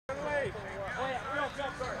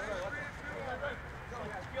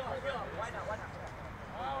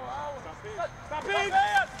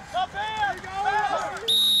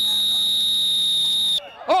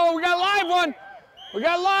Oh, we got a live one. We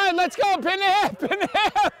got a live. Let's go. Pin the hip. Pin the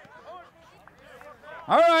hip.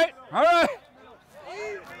 All right. All right.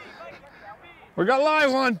 We got a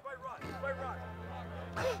live one.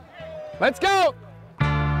 Let's go.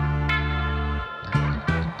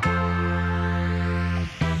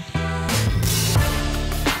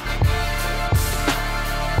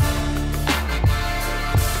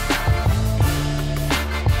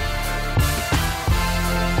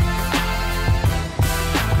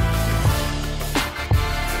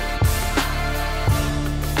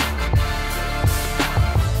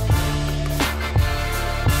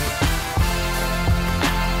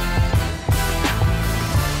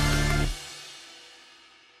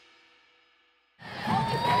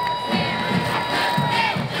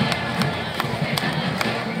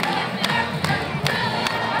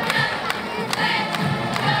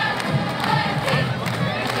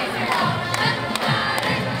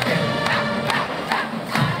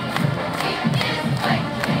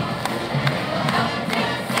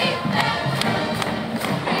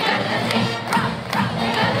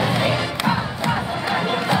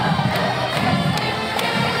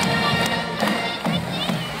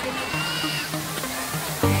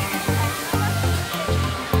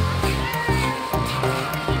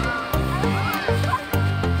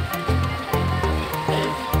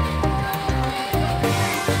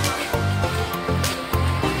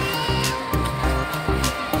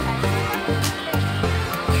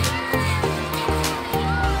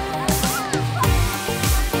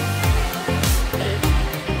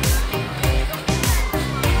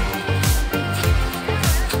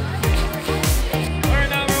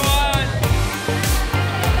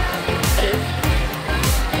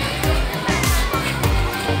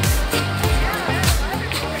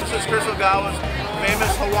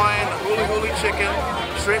 Famous Hawaiian huli huli chicken,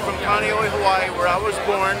 straight from Kaneohe, Hawaii, where I was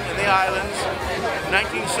born in the islands,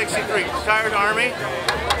 1963. Retired Army,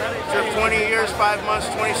 served 20 years, 5 months,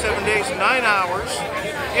 27 days, 9 hours,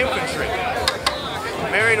 infantry.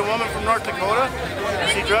 Married a woman from North Dakota, and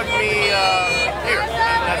she drugged me here,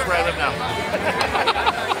 and that's where I live now.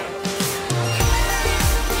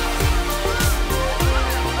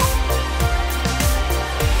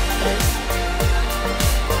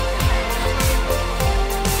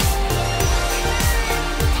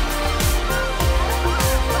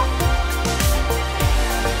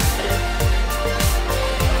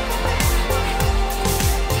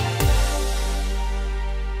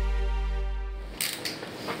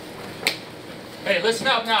 Hey, listen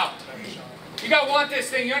up now. You gotta want this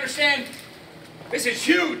thing, you understand? This is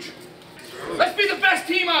huge. Let's be the best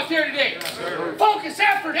team out there today. Focus,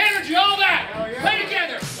 effort, energy, all that. Play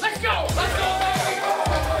together. Let's go. Let's go.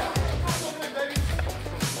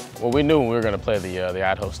 Well, we knew when we were going to play the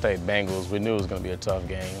Idaho State Bengals, we knew it was going to be a tough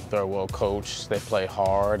game. They're well coached, they play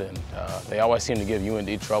hard, and they always seem to give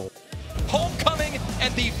UND trouble. Homecoming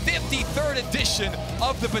and the 53rd edition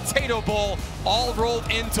of the Potato Bowl all rolled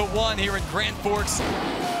into one here in Grand Forks.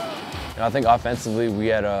 I think offensively we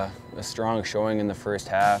had a strong showing in the first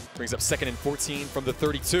half. Brings up 2nd and 14 from the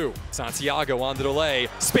 32. Santiago on the delay,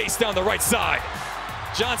 space down the right side.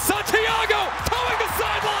 John Santiago towing the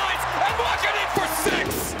sidelines and walking in for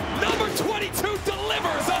 6. Number 22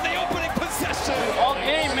 delivers on the opening possession. All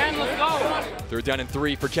game, man, let's go. 3rd down and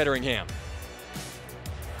 3 for Ketteringham.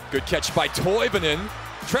 Good catch by Toivonen.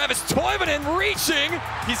 Travis Toivonen reaching.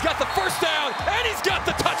 He's got the first down, and he's got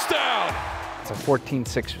the touchdown. It's a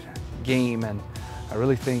 14-6 game, and I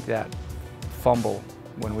really think that fumble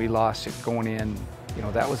when we lost it going in, you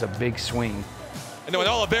know, that was a big swing. And then with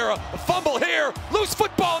Oliveira, a fumble here, loose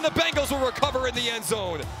football, and the Bengals will recover in the end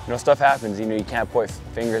zone. You know, stuff happens. You know, you can't point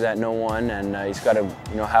fingers at no one, and you just got to,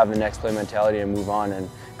 you know, have the next play mentality and move on. And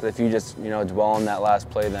because if you just, you know, dwell on that last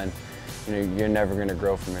play, then, you know, you're never going to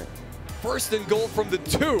grow from it. 1st and goal from the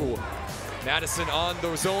 2. Madison on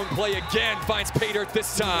the zone play again, finds pay dirt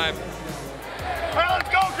this time. All right, let's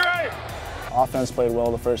go, Gray! Offense played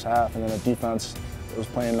well the first half, and then the defense was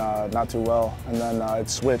playing not too well, and then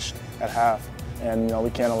it switched at half. And, you know, we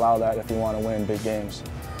can't allow that if we want to win big games.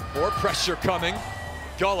 More pressure coming.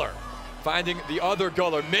 Guller finding the other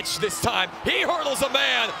Guller. Mitch this time. He hurdles a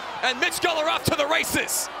man, and Mitch Guller off to the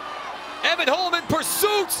races. Evan Holm in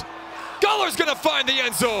pursuit. Guller's going to find the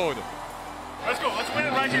end zone. Let's go. Let's win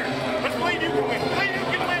it right here. Let's play you can win. Play you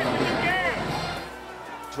can win. You can.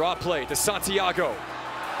 Draw play to Santiago.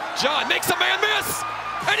 John makes a man miss,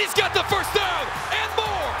 and he's got the first down and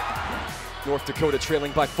more. North Dakota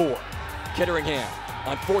trailing by 4. Ketteringham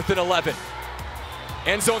on 4th and 11.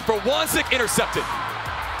 End zone for Wanzik, intercepted.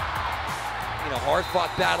 in a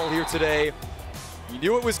hard-fought battle here today. You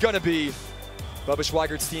knew it was going to be. Bubba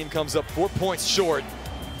Schweigert's team comes up 4 points short.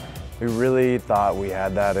 We really thought we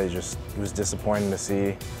had that. It was disappointing to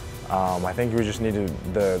see. I think we just needed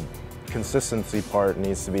the consistency part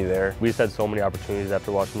needs to be there. We just had so many opportunities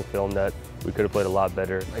after watching the film that we could have played a lot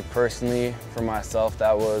better. Like personally, for myself,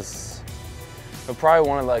 that was probably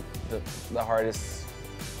one of like the hardest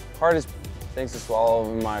things to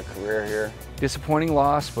swallow in my career here. Disappointing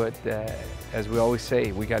loss, but as we always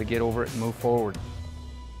say, we got to get over it and move forward.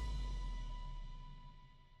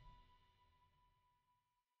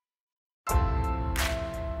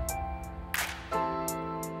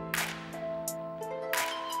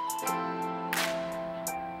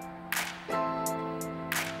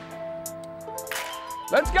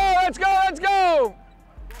 Let's go, let's go, let's go!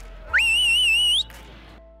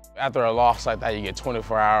 After a loss like that, you get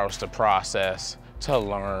 24 hours to process, to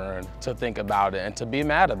learn, to think about it, and to be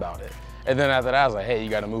mad about it. And then after that, I was like, hey, you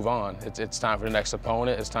gotta move on. It's time for the next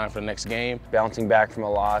opponent, it's time for the next game. Bouncing back from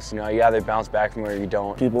a loss, you either bounce back from where you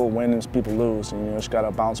don't. People win and people lose, and you just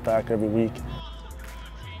gotta bounce back every week.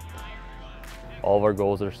 All of our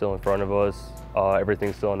goals are still in front of us.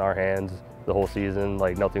 Everything's still in our hands the whole season,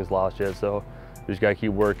 like nothing's lost yet, so we just gotta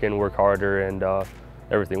keep working, work harder, and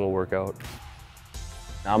everything will work out.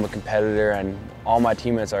 I'm a competitor, and all my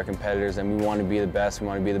teammates are competitors, and we want to be the best. We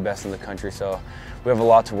want to be the best in the country, so we have a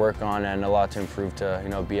lot to work on and a lot to improve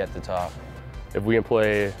to, be at the top. If we can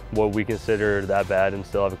play what we consider that bad and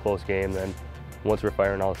still have a close game, then once we're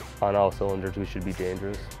firing on all cylinders, we should be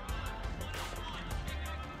dangerous.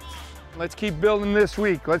 Let's keep building this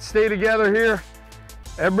week. Let's stay together here.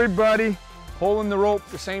 Everybody pulling the rope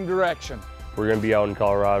the same direction. We're going to be out in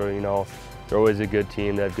Colorado, they're always a good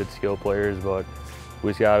team, they have good skill players, but we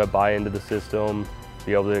just got to buy into the system,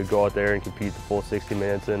 be able to go out there and compete the full 60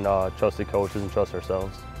 minutes and trust the coaches and trust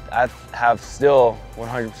ourselves. I have still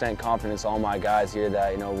 100% confidence in all my guys here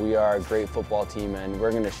that, we are a great football team, and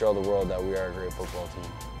we're going to show the world that we are a great football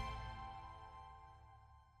team.